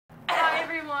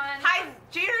everyone. Hi,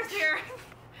 Cheaters here.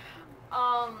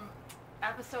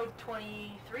 Episode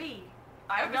 23.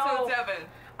 Episode 7.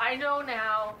 I know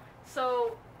now.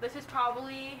 So this is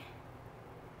probably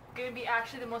gonna be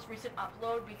actually the most recent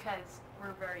upload because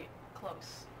we're very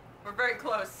close. We're very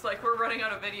close. Like we're running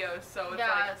out of videos, so it's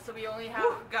Yeah. So we only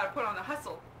have. gotta put on the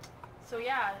hustle. So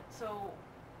yeah. So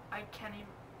I can't even.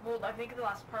 Well, I think the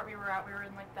last part we were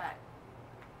in like that.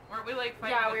 Weren't we like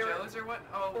fighting the Joes or what?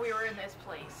 Oh. We were in this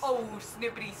place. Oh,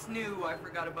 snippity snoo! I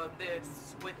forgot about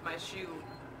this with my shoe.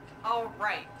 All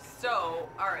right. So,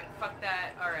 all right. Fuck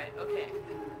that. All right. Okay.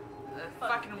 The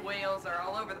fucking whales are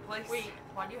all over the place. Wait.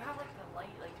 Why do you have like the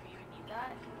light? Like, do we even need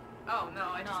that? Oh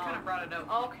no! I just kind of brought it out.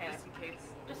 Oh, okay. Just in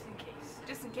case. Just in case.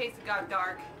 Just in case it got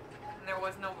dark and there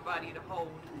was nobody to hold,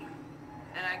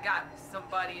 and I got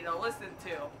somebody to listen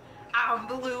to. I'm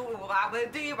blue, I'm a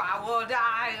deep, I will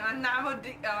die, and I'm a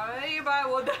deep, I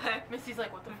will die. Missy's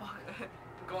like, what the fuck? I'm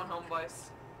going home, boys.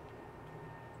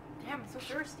 Damn, I'm so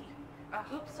thirsty.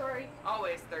 Oops, sorry.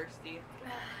 Always thirsty.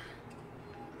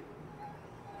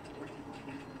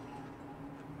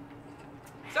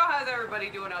 So how's everybody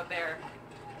doing out there?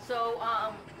 So,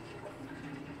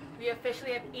 we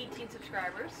officially have 18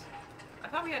 subscribers. I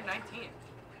thought we had 19.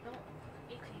 No,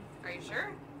 18. Are you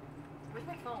sure? Where's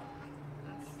my phone?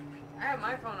 I have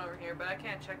my phone over here, but I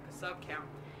can't check the sub count.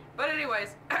 But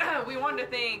anyways, we wanted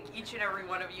to thank each and every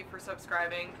one of you for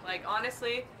subscribing. Like,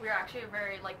 honestly, We're actually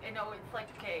very, like, I know it's like,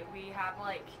 okay, we have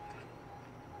like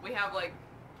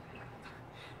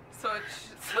so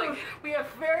we have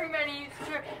very many,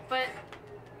 but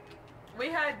we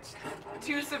had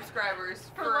 2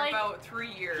 subscribers for like, about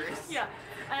 3 years. yeah,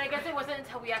 and I guess it wasn't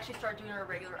until we actually started doing our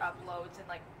regular uploads and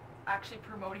like actually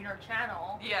promoting our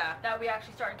channel that we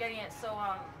actually started getting it. So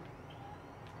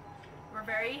we're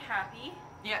very happy.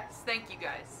 Yes, thank you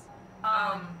guys.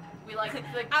 We like the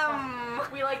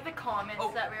we like the comments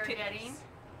that we were getting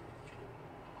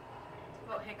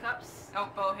about hiccups. Oh,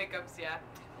 bow hiccups, yeah.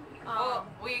 Well,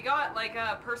 we got like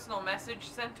a personal message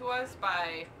sent to us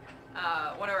by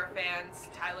one of our fans,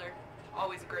 Tyler.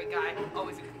 Always a great guy.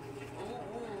 Always a ooh.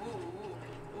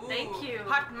 Thank you.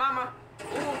 Hot mama.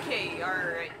 Okay,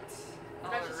 alright.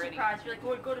 I'm actually surprised. You're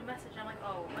like, go to message. I'm like,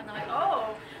 oh. And I'm like,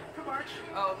 oh, from Archie.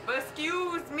 Oh, but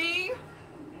excuse me.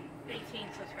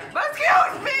 18 subscribers. But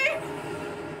excuse me!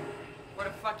 What a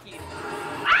fuck you.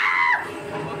 Ah!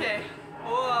 Okay.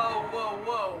 Whoa.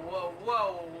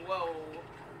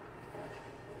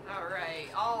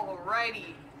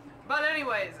 Alrighty. But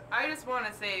anyways, I just want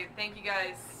to say thank you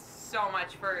guys so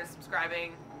much for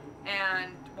subscribing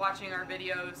and watching our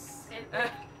videos.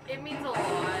 It means a lot.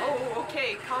 Oh,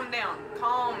 okay. Calm down.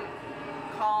 Calm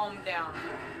down.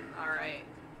 Alright.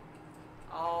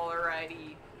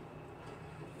 Alrighty.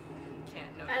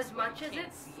 Can't notice. As much as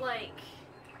it's like...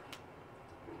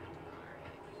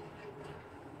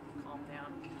 Calm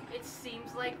down. It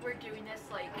seems like we're doing this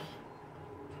like...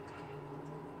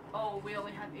 Oh, we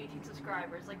only have 18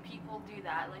 subscribers. Like, people do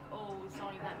that. Like, oh, it's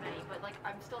not even that many. But, like,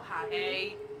 I'm still happy.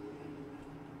 Hey.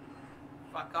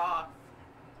 Fuck off.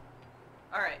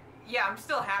 Alright. Yeah, I'm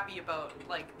still happy about,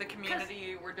 like, the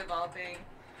community we're developing.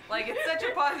 Like, it's such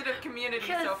a positive community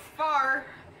so far.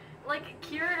 Like,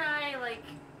 Kira and I, like,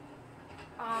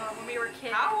 when we were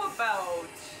kids... How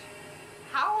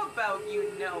about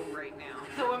you know right now?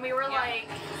 So when we were, like...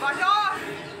 Fuck off!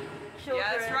 Children,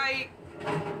 Yeah, that's right.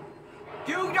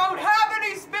 You don't have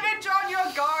any spinach on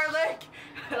your garlic!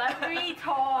 Let me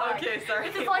talk. Okay, sorry.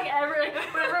 This is like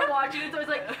whenever I'm watching, it's always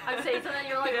like, I'm saying something and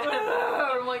you're like,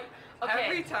 I'm like, okay.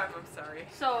 Every time I'm sorry.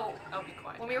 So, I'll be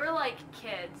quiet. When we were like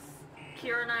kids,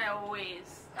 Kira and I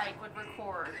always like would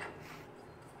record.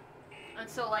 And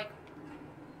so like,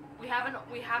 we have an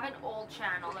old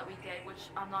channel that we did, which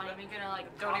I'm not even gonna like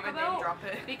Don't talk even about name drop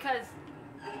it. because,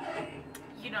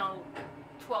 you know,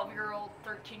 12-year-old,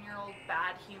 13-year-old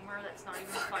bad humor that's not even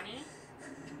funny.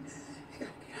 Get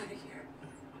out of here.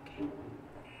 Okay.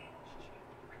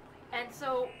 And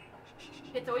so,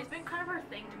 it's always been kind of our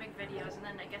thing to make videos, and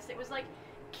then I guess it was like,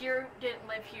 Kira didn't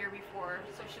live here before,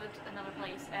 so she lived in another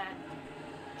place, and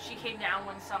she came down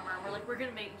one summer, and we're like, we're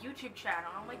gonna make a YouTube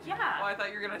channel. And I'm like, yeah. Well, I thought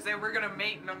you were gonna say we're gonna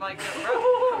mate, and I'm like, no,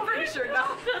 I'm pretty sure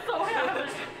not. That's all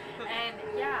happened. And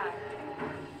yeah.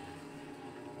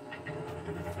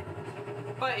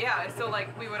 But yeah, so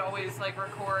like we would always like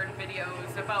record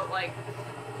videos about like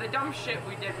the dumb shit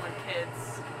we did when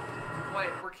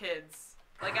we're kids.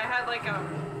 Like I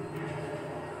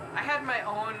had my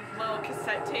own little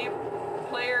cassette tape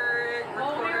player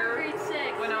recorder grade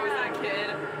 6, when I was a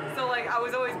kid. So like I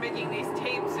was always making these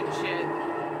tapes and shit.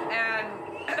 And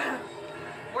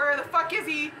where the fuck is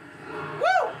he?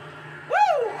 Woo!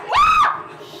 Woo! Woo!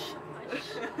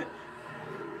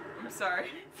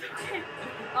 sorry. It's okay.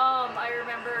 I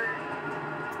remember,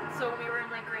 so when we were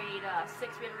in like grade 6,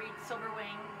 we had to read Silver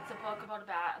Wing. It's a book about a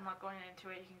bat. I'm not going into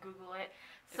it. You can Google it.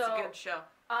 So, It's a good show.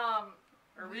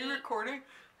 Are we recording?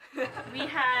 We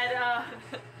had,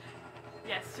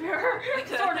 yes, we were.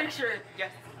 Sort of sure.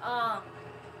 Yes.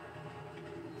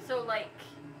 So like,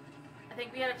 I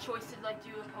think we had a choice to like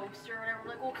do a poster or whatever. We're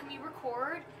like, well, can we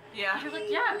record? Yeah. And she was like,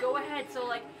 yeah, go ahead. So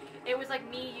like, it was like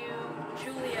me, you,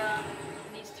 Julia,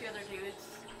 and these 2 other dudes.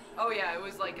 Oh yeah, it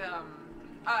was like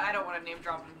I don't want to name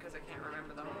drop them because I can't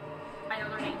remember them. I know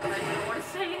their names, but I don't want to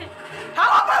say it.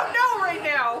 How about no right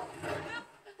now?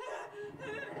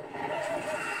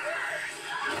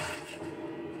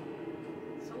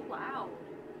 So loud.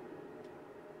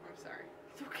 I'm sorry.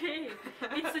 It's okay.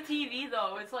 It's the TV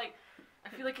though. It's like, I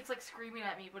feel like it's like screaming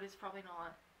at me, but it's probably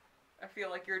not. I feel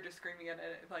like you're just screaming at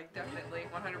it, like definitely,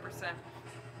 100%.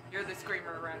 You're the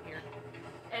screamer around here.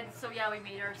 And so yeah, we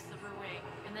made our Silver Wing.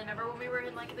 And then remember when we were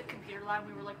in like the computer lab,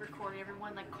 we were like recording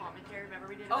everyone like commentary. Remember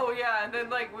we did? Like, Oh yeah, and then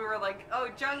like we were like, oh,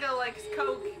 Junga likes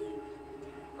Coke.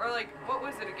 Or like, what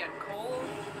was it again? Cole?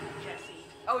 Jesse.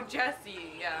 Oh,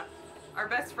 Jesse, yeah. Our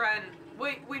best friend.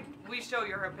 We show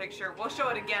you her picture. We'll show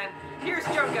it again. Here's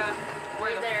Junga.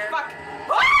 Where the there. fuck?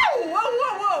 Whoa! Whoa,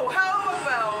 whoa, whoa!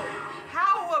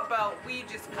 How about we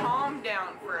just calm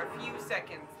down for a few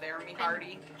seconds there, me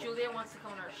hearty? Julia wants to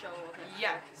come on our show. Okay?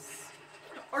 Yes.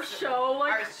 Our show,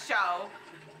 like. Our show.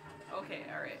 Okay,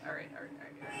 alright.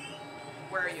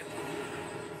 Where are you?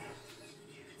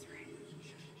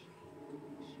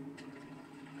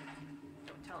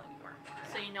 Don't tell anymore.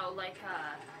 So you know, like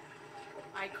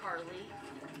iCarly.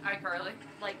 iCarly.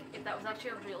 Like if that was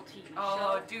actually a real TV show.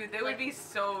 Oh, dude, they like, would be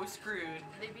so screwed.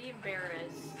 They'd be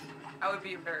embarrassed. I would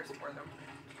be embarrassed for them.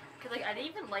 Cause like I didn't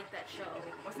even like that show.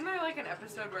 Wasn't there like an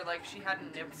episode where like she had a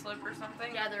nip slip or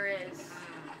something? Yeah, there is.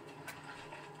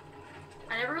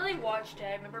 I never really watched it.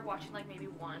 I remember watching like maybe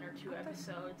 1 or 2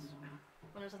 episodes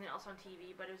when there was something else on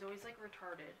TV, but it was always like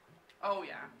retarded. Oh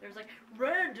yeah. There's like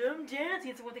random dancing.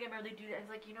 It's the one thing I remember they do that. It's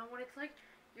like, you know when it's like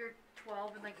you're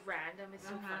 12 and like random is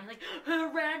so funny. Like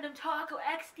random taco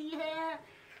XD hair.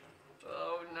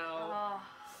 Oh no.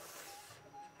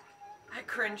 I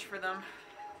cringe for them.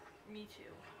 Me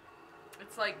too.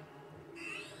 It's like,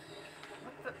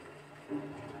 what the?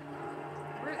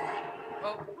 Where?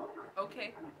 Oh,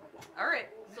 okay. All right.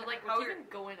 So like, what's even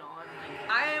going on? Like,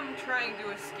 I am trying to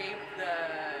escape the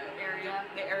area.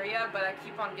 The area, but I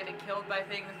keep on getting killed by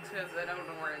things because I don't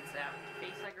know where it's at.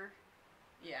 Facehugger.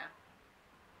 Yeah.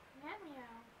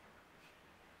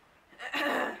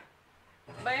 Meow.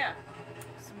 But yeah,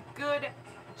 some good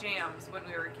jams when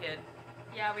we were a kid.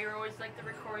 Yeah, we were always like the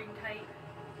recording type.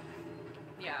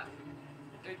 Yeah.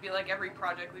 It would be like every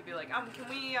project we'd be like, can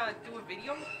we do a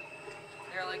video?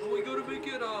 They're like, we gotta make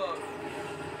it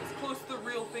as close to the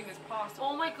real thing as possible.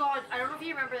 Oh my god, I don't know if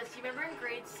you remember this. You remember in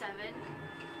grade 7?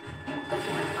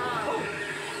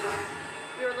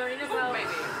 We were learning about... maybe.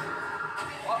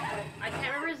 I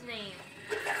can't remember his name.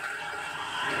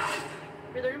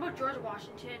 We were learning about George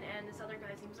Washington and this other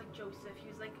guy's name was like Joseph. He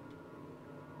was like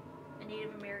a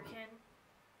Native American.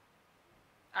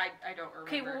 I don't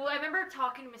remember. Okay, well, I remember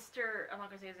talking to Mr. I'm not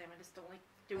gonna say his name, I just don't like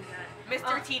doing that.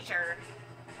 Mr. Teacher.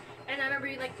 And I remember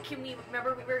like,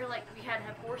 remember we were gonna like, we had to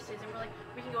have horses and we're like,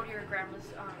 we can go to your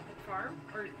grandma's farm,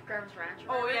 or grandma's ranch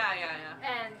or whatever. Oh, yeah.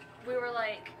 And we were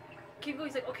like, can we go?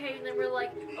 He's like, okay, and then we're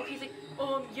like, okay, he's like,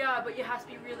 yeah, but it has to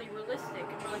be really realistic.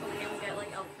 And we're like, okay, we'll get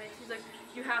like outfits. He's like,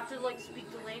 you have to like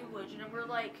speak the language. And then we're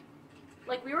like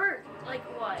we were like,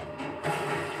 what?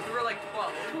 We were like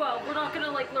 12. 12. We're not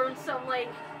gonna like learn some like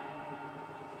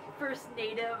first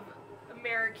Native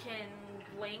American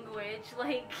language,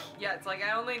 like. Yeah, it's like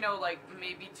I only know like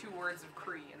maybe 2 words of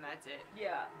Cree and that's it.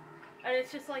 Yeah, and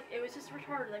it's just like it was just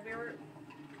retarded. Like we were,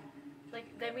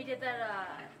 like then we did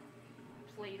that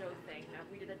Play-Doh thing.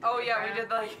 We did that. Oh yeah, we did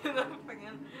like the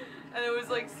fucking, and it was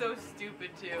like so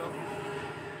stupid too.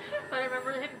 But I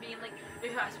remember him being like,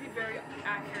 it has to be very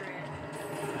accurate.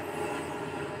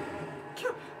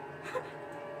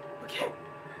 Okay.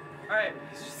 Alright.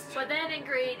 But then in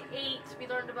grade 8, we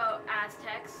learned about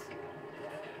Aztecs.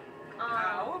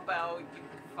 How about you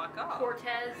fuck off?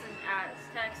 Cortez and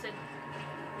Aztecs, and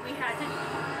we had to.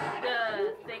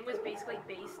 The thing was basically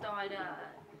based on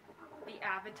the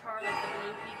Avatar, like the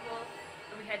blue people,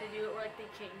 and we had to do it where like they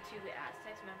came to the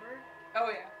Aztecs. Remember? Oh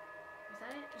yeah. Was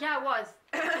that it? Yeah, it was.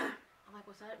 I'm like,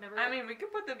 was that? Remember? I mean, we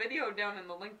could put the video down in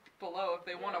the link below if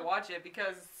they want to watch it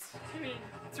because I mean,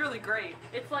 it's really great.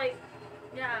 it's like,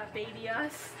 yeah, baby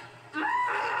us.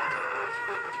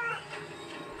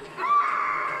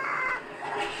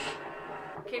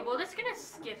 Okay, we're just gonna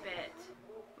skip it.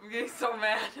 getting so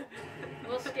mad.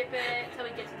 We'll skip it until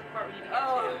we get to the part we need to get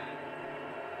Oh.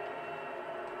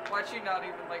 Watch you not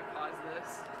even like pause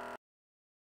this.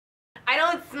 I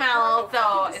don't smell,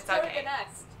 so it's okay.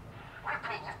 Next.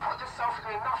 Ripley, you've put yourself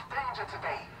in enough danger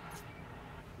today.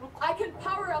 I can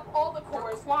power up all the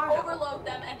cores, Require. overload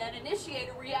them, and then initiate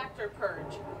a reactor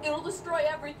purge. It'll destroy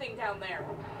everything down there.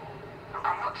 Look,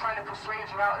 I'm not trying to persuade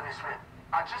you out of this, Rip.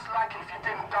 I'd just like it if you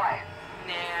didn't die.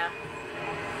 Nah.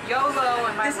 YOLO,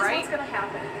 am I This is right? what's going to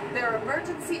happen. There are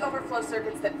emergency overflow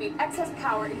circuits that feed excess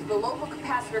power into the local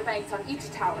capacitor banks on each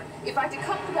tower. If I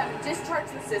decouple them and discharge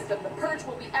the system, the purge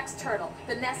will be external.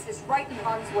 The nest is right in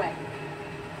harm's way.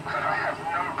 I have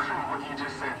no clue what you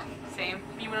just said. Same.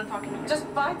 Me when I'm talking to you. Just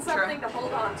find something to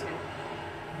hold on to.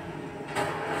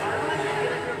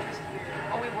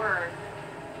 Oh, we were.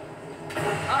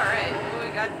 Alright, what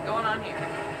we got going on here?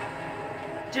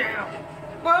 Damn!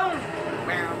 Boom!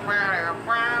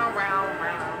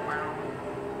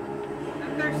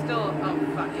 And there's still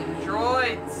fucking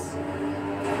droids.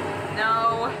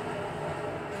 No.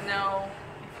 No.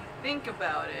 If you think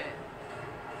about it.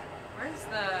 Where's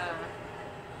the...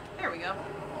 There we go.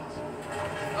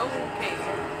 Okay.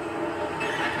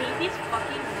 I hate these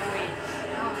fucking droids.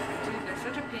 Oh, dude, they're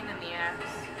such a pain in the ass.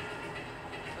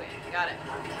 Wait, got it.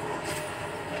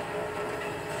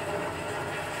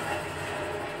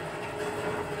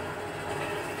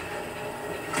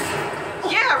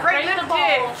 Yeah, right in the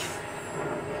balls.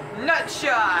 ditch! Nut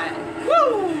shot!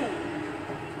 Woo!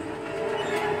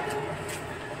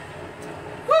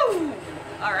 Woo!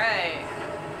 Alright.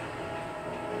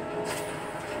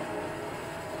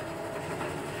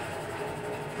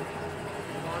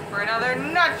 Going for another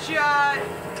nut shot!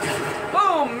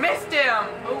 Boom! Missed him!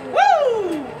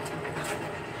 Woo!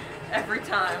 Every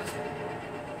time.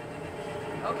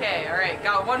 Okay, alright,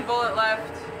 got one bullet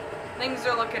left. Things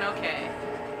are looking okay.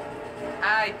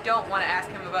 I don't want to ask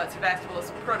him about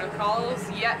Sebastopol's protocols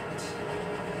yet.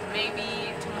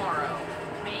 Maybe tomorrow.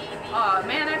 Maybe. Oh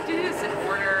man, I have to do this in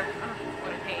order.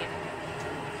 What a pain.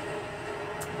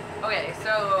 Okay,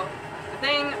 so the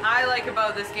thing I like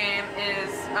about this game is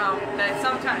that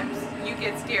sometimes you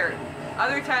get scared.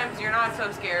 Other times you're not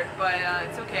so scared, but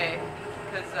it's okay.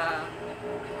 Because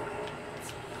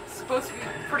it's supposed to be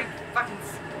a pretty fucking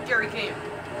scary game.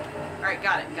 Alright,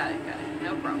 got it.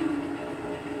 No problem.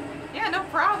 Yeah, no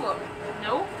problem.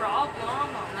 No problem.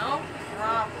 No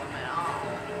problem at all.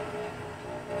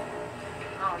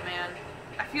 Oh man.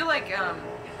 I feel like,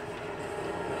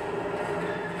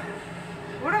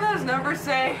 what do those numbers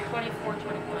say? 24,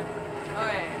 21.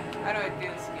 Okay, how do I do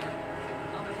this again?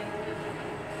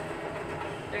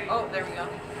 There you Oh, go. there we go.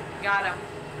 Got him.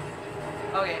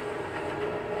 Okay.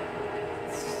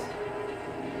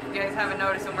 If you guys haven't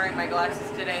noticed, I'm wearing my glasses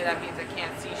today. That means I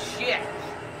can't see shit.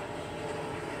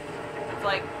 It's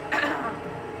like,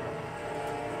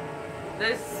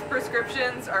 this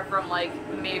prescriptions are from like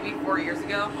maybe 4 years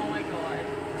ago. Oh my god.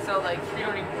 So like, They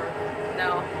don't even work.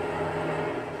 no.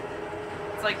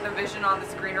 It's like the vision on the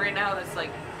screen right now that's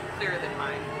like clearer than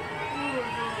mine.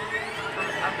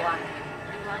 I'm blind.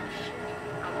 You're blind as shit.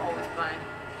 I'm always blind.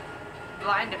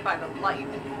 Blinded by the light.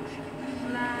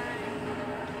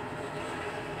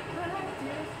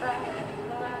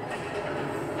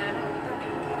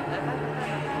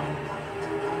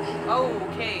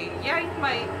 Okay, yeah, you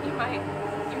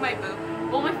might boo.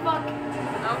 Oh my fuck.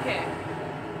 Okay,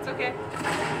 it's okay.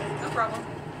 No problem.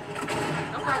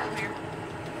 No problem here.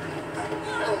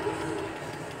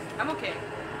 I'm okay.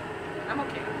 I'm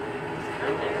okay.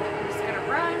 Right there. I'm just gonna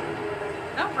run.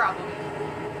 No problem.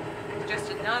 Just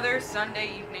another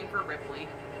Sunday evening for Ripley.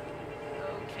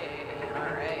 Okay,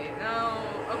 alright. No,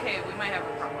 okay, we might have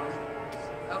a problem.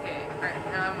 Okay, alright,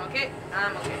 I'm okay.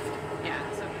 I'm okay. Yeah,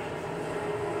 it's okay.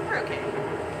 We're okay.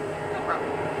 No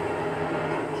problem.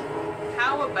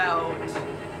 How about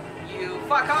you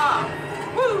fuck off?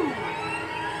 Woo!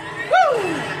 Woo!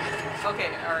 Okay,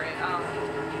 alright,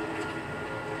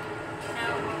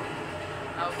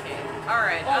 okay,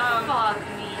 alright, Oh fuck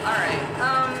me. alright,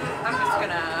 I'm just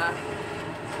gonna...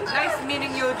 Nice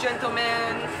meeting you,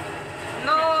 gentlemen.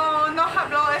 No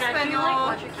hablo Can you like español.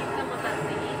 electrocute them with that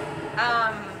thingy?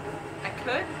 I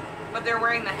could, but they're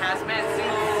wearing the hazmat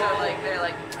suits, so like, they're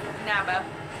like, nah, bro,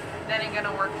 that ain't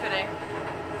gonna work today.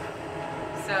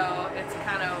 So, it's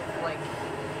kind of like,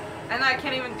 and I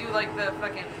can't even do like the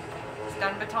fucking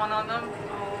stun baton on them.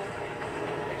 Oh.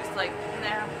 They're just like,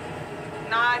 nah,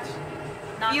 not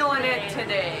feeling it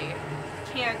today.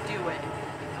 Can't do it.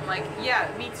 I'm like, yeah,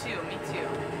 me too.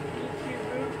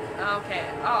 Okay.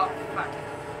 Oh, fuck.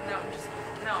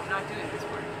 No, I'm not doing this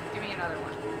one. Give me another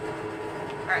one.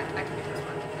 Alright, I can do this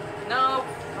one. No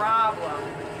problem.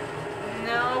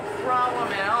 No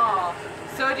problem at all.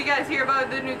 So did you guys hear about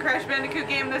the new Crash Bandicoot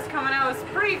game that's coming out? It's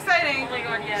pretty exciting. Oh my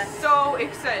god, yes. So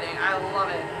exciting. I love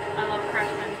it. I love Crash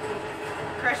Bandicoot.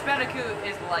 Crash Bandicoot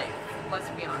is life. Let's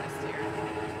be honest here.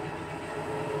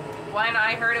 When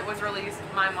I heard it was released,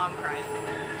 my mom cried.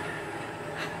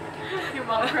 Your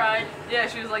mom cried. Yeah,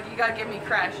 she was like, you gotta give me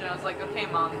Crash. And I was like, okay,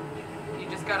 Mom. You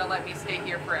just gotta let me stay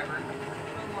here forever.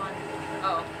 Come on.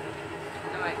 Oh.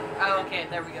 Am I? Oh, okay,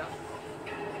 there we go.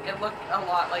 It looked a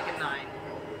lot like a 9,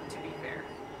 to be fair.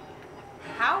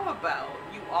 How about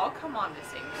you all come on the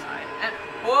same side? And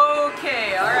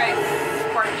okay, alright,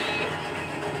 Sparky.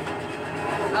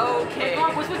 Okay. Oh my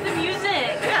god, what's with the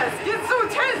music? Yeah, it's getting so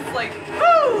intense, like,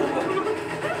 woo!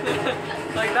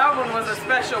 Like that one was a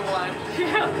special one.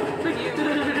 Yeah.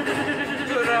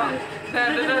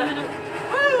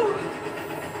 Woo!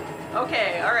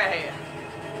 Okay, alright.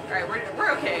 Alright,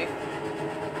 we're okay.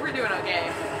 We're doing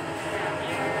okay.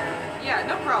 Yeah,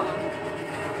 no problem.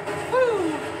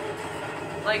 Woo!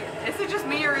 Like, is it just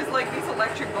me or is like these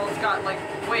electric bolts got like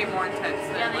way more intense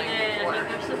than Yeah, they like did. before? I think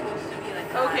they're supposed to be like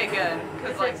that. Okay, good.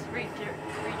 Because Cause like, it's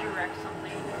redirect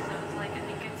something. So it's like, I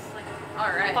think it's like,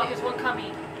 alright. fuck, is one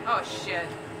coming? Oh shit.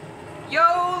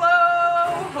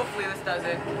 YOLO! Hopefully this does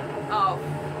it. Oh,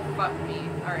 fuck me.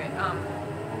 Alright,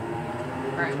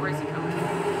 alright, where's he coming?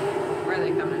 Where are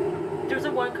they coming? There's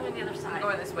a one coming the other I'm side.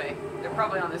 going this way. They're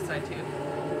probably on this side too.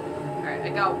 Alright, I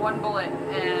got one bullet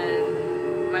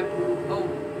and my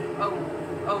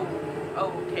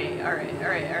okay.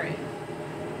 Alright.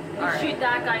 Shoot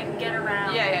that guy and get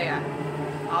around. Yeah.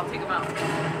 I'll take him out.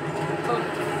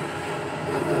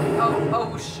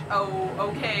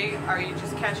 Okay. Are you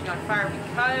just catching on fire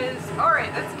because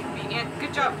alright, that's convenient.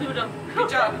 Good job. Shoot him. Good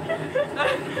job.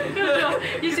 Good job.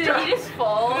 You see, he just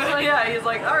falls. Like, Yeah, he's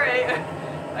like, alright.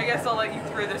 I guess I'll let you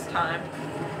through this time.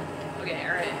 Okay,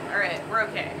 alright, we're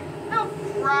okay. No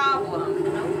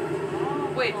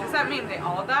problem. Wait, does that mean they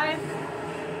all died?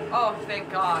 Oh, thank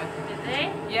God. Did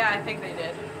they? Yeah, I think they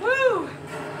did. Woo!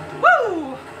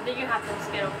 Woo! Then you have to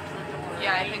get over to the door.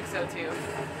 Yeah, I right? think so too.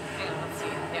 Hang on, let's see.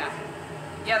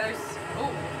 Yeah, there's... Oh,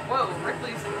 whoa,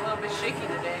 Ripley's a little bit shaky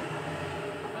today.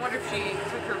 I wonder if she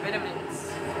took her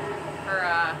vitamins. Her,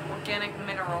 organic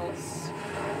minerals.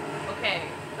 Okay.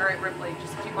 Alright, Ripley,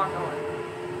 just keep on going.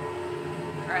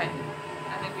 Alright.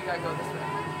 I think we gotta go this way.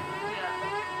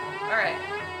 Yeah. Alright.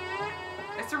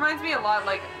 This reminds me a lot,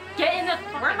 like... Get in the.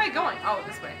 Where am I going? Oh,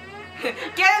 this way.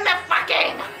 Get in the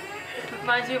fucking...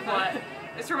 Reminds you of what?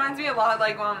 This reminds me a lot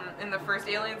like in the first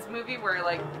Aliens movie where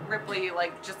like Ripley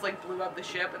like just like blew up the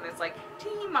ship and it's like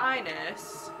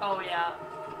T-minus. Oh yeah.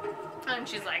 And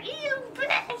she's like, you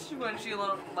bitch, when she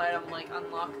let him like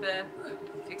unlock the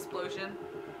explosion.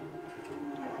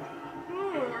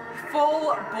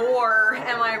 Full bore,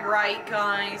 am I right,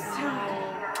 guys?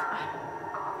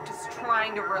 Just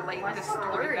trying to relate the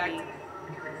story back to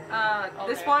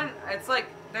this one, it's like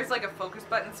there's like a focus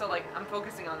button, so like I'm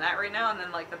focusing on that right now, and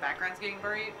then like the background's getting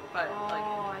buried. But like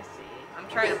I see. I'm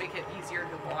trying to make it easier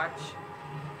to watch,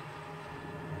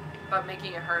 but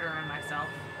making it harder on myself.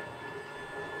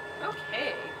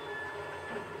 Okay.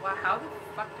 Wow, how the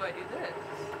fuck do I do this?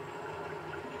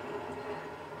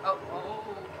 Oh.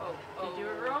 Did you do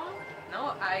it wrong?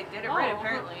 No, I did it right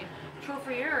apparently.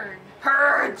 Trophy earned.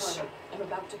 Purge! I'm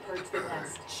about to purge the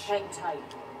nest. Hang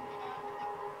tight.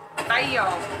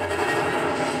 Bam!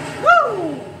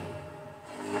 Woo!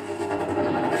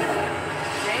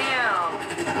 Damn!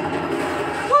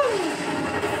 Woo!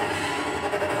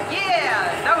 Yeah!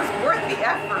 That was worth the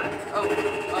effort! Oh,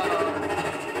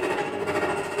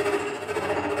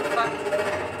 fuck.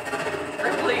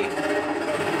 Ripley,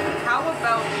 how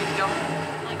about we don't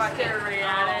Like, fucking... stare right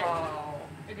at it. Oh.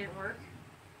 It didn't work.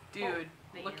 Dude,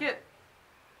 Oh, look at...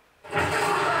 Oh my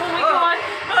god!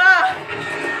 Ah!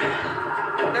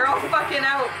 They're all fucking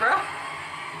out, bruh.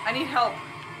 I need help.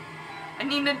 I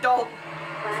need an adult.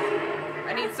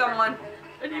 I need someone.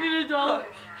 I need an adult.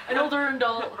 An older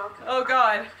adult. Oh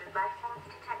god.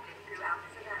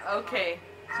 Okay.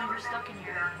 So you're stuck in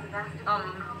here.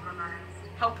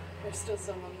 Help. There's still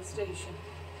some on the station.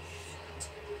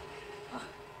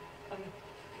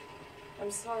 I'm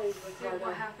sorry, Ricardo.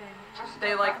 What happened?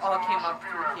 They like all came up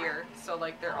through here, so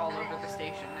like they're all over the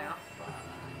station now.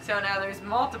 So now there's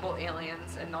multiple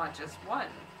aliens and not just one.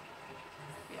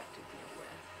 We have to deal with.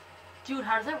 Dude,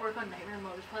 how does that work on Nightmare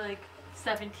Mode? It's probably like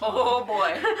 17. Oh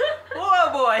boy. Oh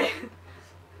boy.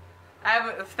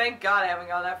 Thank God I haven't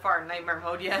gone that far in Nightmare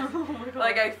Mode yet. Oh my god.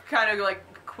 Like I kind of like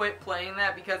quit playing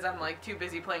that because I'm like too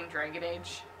busy playing Dragon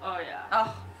Age. Oh yeah.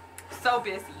 Oh, so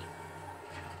busy.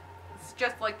 It's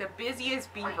just like the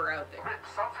busiest beaver out there. Rip,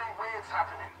 something weird's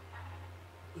happening.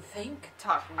 You think?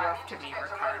 Talk rough to me,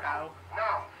 Ricardo.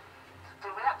 No. The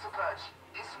reactor purge.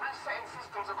 It's resetting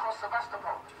systems across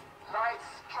Sevastopol. Lights,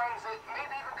 transit,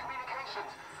 maybe even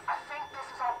communications. I think this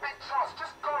is our big chance.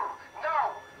 Just go.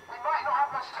 Now. We might not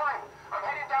have much time. I'm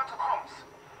heading down to comms.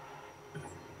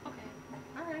 Okay.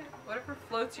 Alright, whatever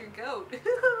floats your goat.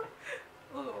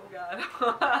 Oh god.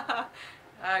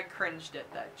 I cringed at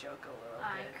that joke a little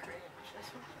I bit. cringe. This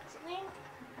one listening.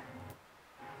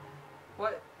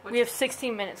 What? We have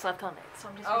 16 minutes left on it, so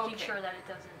I'm just making Okay. sure that it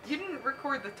doesn't. You didn't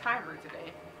record the timer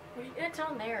today. It's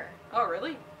on there. Oh,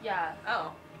 really? Yeah.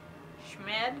 Oh.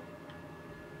 Schmed?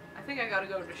 I think I gotta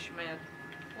go to Schmed.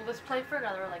 We'll just play for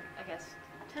another, like, I guess,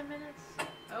 10 minutes.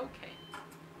 Okay.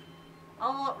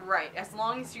 Alright, as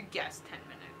long as you guess 10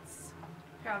 minutes.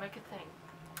 Here, I'll make a thing.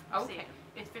 Okay.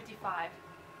 See, it's 55.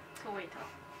 So wait till.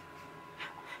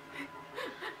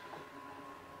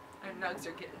 Our nugs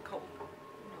are getting cold. No.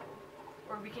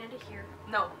 Or we can end it here.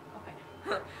 No.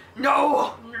 Okay.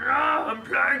 No! No! I'm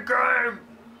playing game!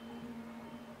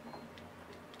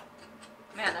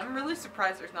 Man, I'm really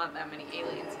surprised there's not that many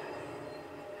aliens.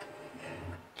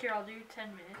 Here, I'll do 10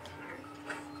 minutes here.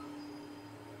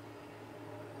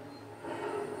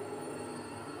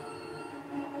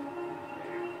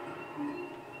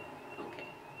 Okay.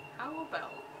 How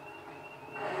about...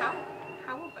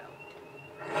 How about...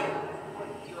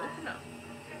 You open up.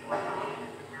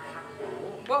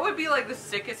 What would be like the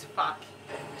sickest fuck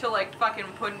to like fucking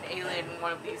put an alien in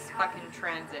one of these fucking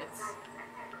transits?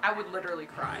 I would literally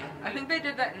cry. I think they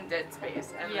did that in Dead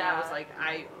Space, and then I was Yeah. like,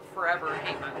 I forever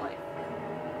hate my life.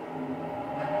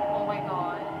 Oh my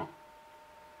god.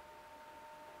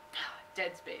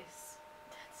 Dead Space.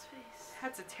 Dead Space.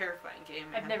 That's a terrifying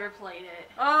game, man. I've never played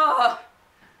it. Oh!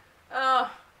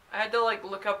 Oh! I had to like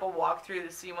look up a walkthrough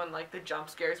to see when like the jump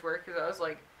scares were, because I was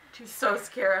like, Too so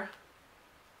scared.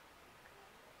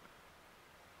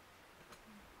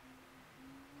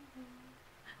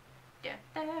 Yeah.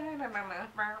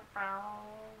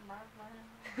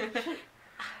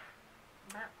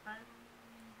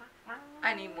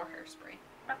 I need more hairspray.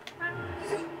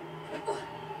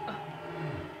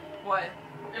 What?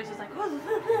 It's just like.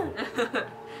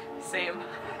 Same.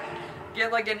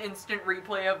 Get like an instant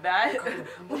replay of that.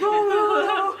 It's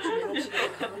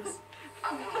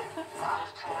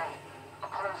almost too late.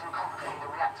 Apollo's recovered from the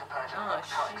reactor purge and Oh, knocked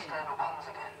out shit. external comms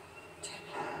again.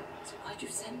 So why'd you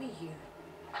send me here?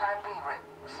 Plan B, Rick.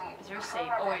 See, Is yours before saved?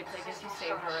 I Oh, left, wait, I guess you systems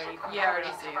saved showed a already. ship Yeah, I already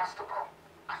approaching saved. Sevastopol.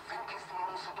 I think it's the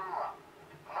Anisadora.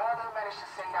 Nardo managed to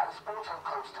send out the Sporto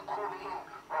codes to call it in,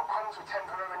 while comms were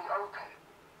temporarily open.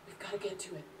 We've got to get to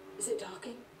it. Is it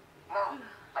docking? No,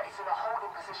 but it's in a holding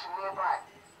position nearby.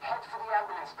 Head for the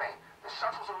ambulance bay. The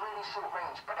shuttles are really short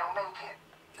range, but they'll make it.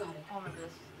 Got it. Oh, remember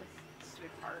this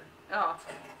stupid part. Oh,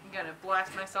 I'm gonna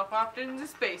blast myself off into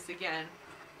space again.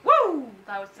 Woo!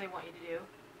 That was what they want you to do.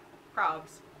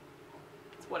 Probs.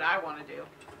 It's what I want to do.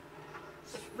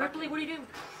 Ripley, what are you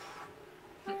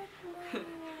doing?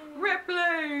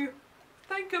 Ripley!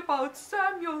 Think about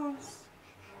Samuels.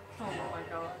 Oh my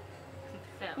god.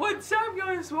 Fam. Would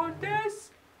Samuels want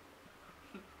this?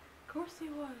 Of course he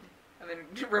would. And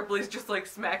then Ripley's just like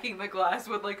smacking the glass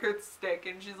with like her stick,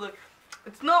 and she's like,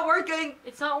 "It's not working!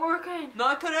 It's not working.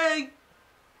 Not today!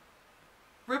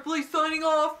 Ripley's signing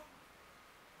off!"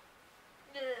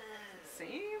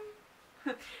 Same?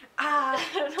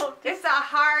 No, It's a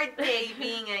hard day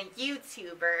being a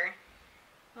YouTuber.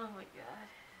 oh my god.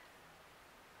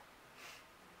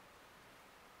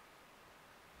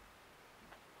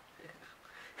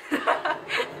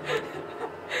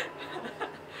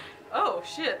 Oh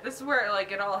shit, this is where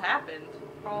like it all happened. I see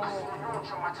Oh. a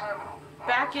launch on my terminal.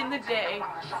 Back in the day. One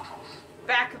of the shuttles.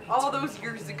 Back all those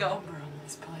years ago. Number on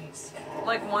this place.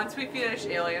 Like once we finish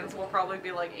Aliens, we'll probably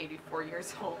be like 84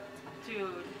 years old.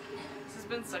 Dude. This has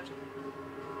been such a...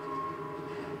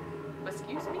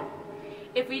 Excuse me?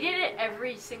 If we did it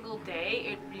every single day,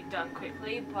 it'd be done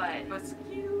quickly, but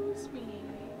Excuse me.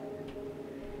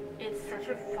 it's such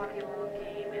a fucking long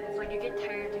game, and it's like you get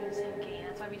tired of doing the same game.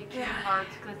 That's why we do Kingdom Yeah. Hearts,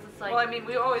 because it's like, Well, I mean,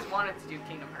 we always wanted to do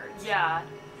Kingdom Hearts. yeah.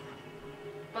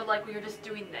 But like we were just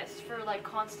doing this for like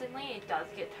constantly, it does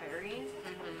get tiring.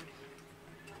 Mhm.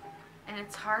 And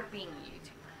it's hard being a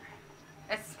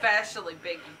YouTuber. Especially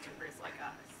big YouTubers like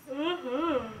us.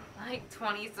 Like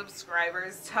 20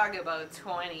 subscribers, talk about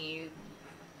 20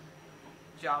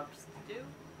 jobs to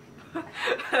do.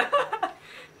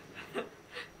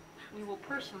 We will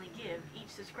personally give each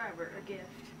subscriber a gift.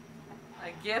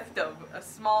 A gift of a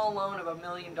small loan of $1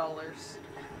 million. Small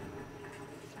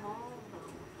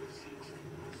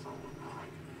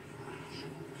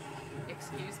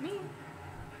Excuse me?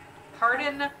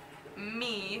 Pardon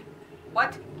me.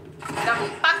 What? The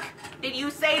fuck did you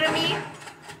say to me?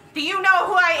 Do you know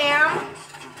who I am?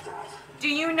 Do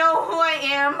you know who I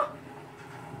am?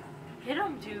 Hit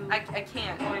him, dude. I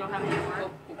can't. Oh, you don't have any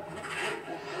more?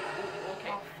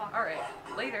 Okay. Oh, fuck. Alright.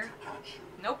 Later.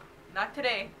 Nope. Not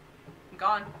today. I'm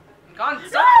gone. I'm gone.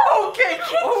 So okay.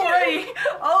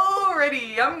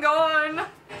 Already. I'm gone.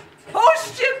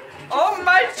 Oh shit! Oh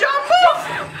my jumbo!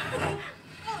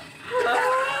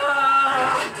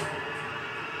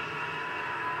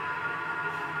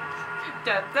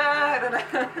 Da da da da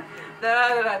da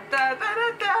da da da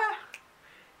da.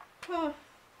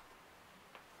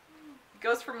 It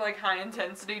goes from like high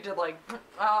intensity to like,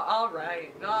 all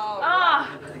right. Ah!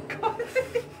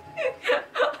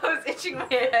 I was itching my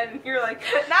head, and you're like,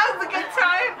 now's a good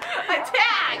time.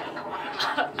 Attack!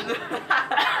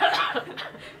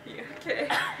 You okay?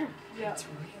 Yeah.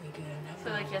 So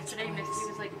like yesterday, Misty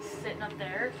was like sitting up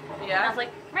there, and I Yeah. was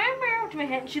like, meow meow to my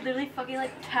head, and she literally fucking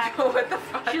like attacked. What the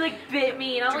fuck? She like bit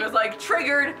me, and I She was was like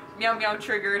triggered. Meow meow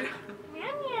triggered.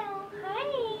 meow meow, hi.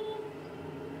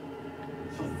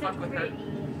 She's so Fuck with her. pretty.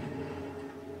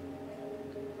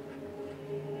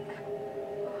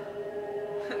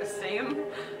 Same.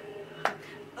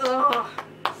 Ugh.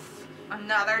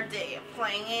 Another day of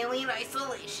playing Alien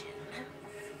Isolation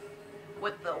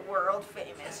with the world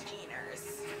famous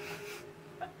Geners.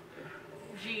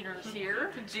 Geners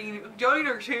here.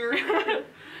 Geners here.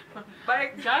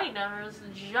 Bye. Giners.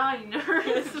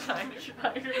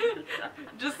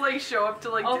 Just like show up to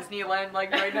like Oh. Disneyland,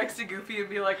 like right next to Goofy, and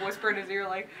be like whisper in his ear,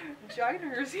 like,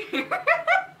 Geners here.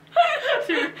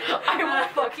 Dude, I will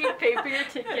fucking pay for your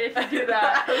ticket if you do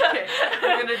that. Okay,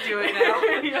 I'm gonna do it now.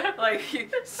 Yeah. Like,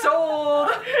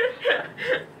 sold!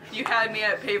 You had me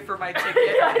at pay for my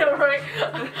ticket. I know, right?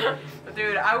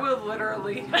 Dude, I would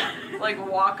literally, like,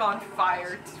 walk on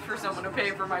fire for someone to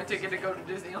pay for my ticket to go to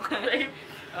Disneyland.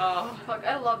 Oh. Fuck,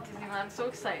 I love Disneyland. I'm so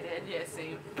excited. Yeah,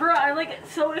 same. Bro, I'm like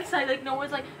so excited. Like, no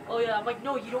one's like, oh yeah. I'm like,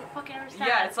 no, you don't fucking understand.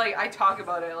 Yeah, it's like, I talk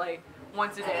about it, like,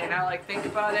 once a day, and I, like, think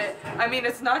about it. I mean,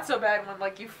 it's not so bad when,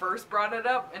 like, you first brought it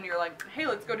up, and you're like, hey,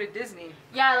 let's go to Disney.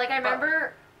 Yeah, like, I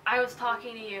remember I was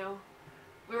talking to you.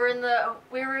 We were in the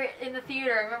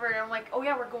theater, I remember, and I'm like, oh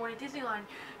yeah, we're going to Disneyland.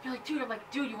 You're like, dude, I'm like,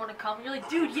 dude, you want to come? And you're like,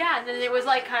 dude, yeah. And then it was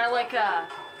like, kind of like,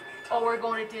 oh, we're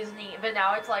going to Disney. But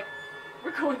now it's like,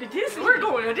 we're going to Disney. We're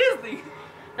going to Disney!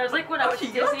 That was like when I went to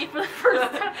Yuck. Disney for the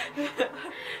first time.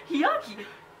 Yucky.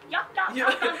 Yuck, yuck,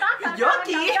 yuck, yuck, yuck, yuck,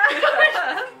 Yucky!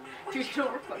 yuck. Dude, you know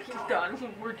we're fucking done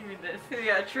when we're doing this.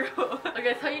 Yeah, true. Like,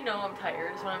 that's how you know I'm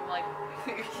tired, is when I'm like...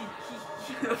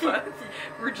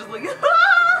 We're just like,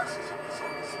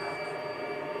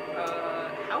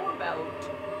 how about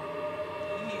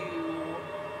you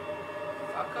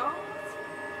fuck off?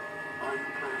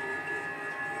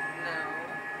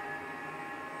 No.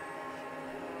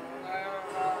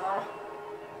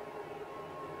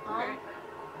 Okay.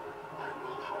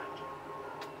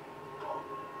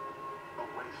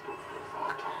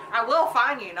 I will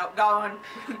find you. No, gone.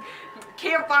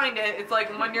 Can't find it. It's like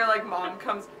when your like mom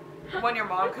comes, when your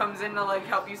mom comes in to like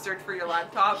help you search for your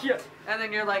laptop, Yeah. and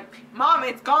then you're like, Mom,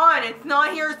 it's gone. It's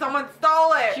not here. Someone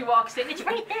stole it. She walks in, it's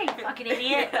right there, you fucking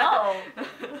idiot. Yeah.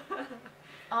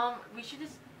 Oh. We should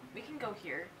just... We can go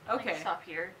here. Okay. Like, stop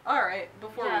here. All right.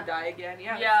 Before Yeah. we die again.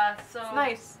 Yeah. Yeah, so... It's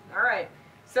nice. All right.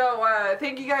 So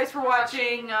thank you guys for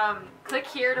watching. Click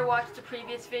here to watch the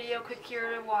previous video. Click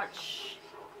here to watch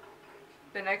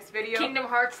The next video. Kingdom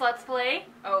Hearts Let's Play.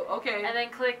 Oh, okay. And then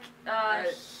click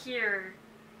here,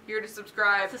 Here to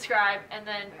subscribe. subscribe, and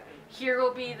then here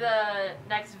will be the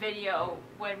next video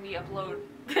when we upload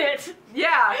it.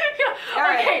 Yeah. All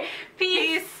right. Okay,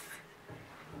 peace.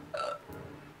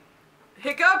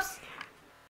 Hiccups.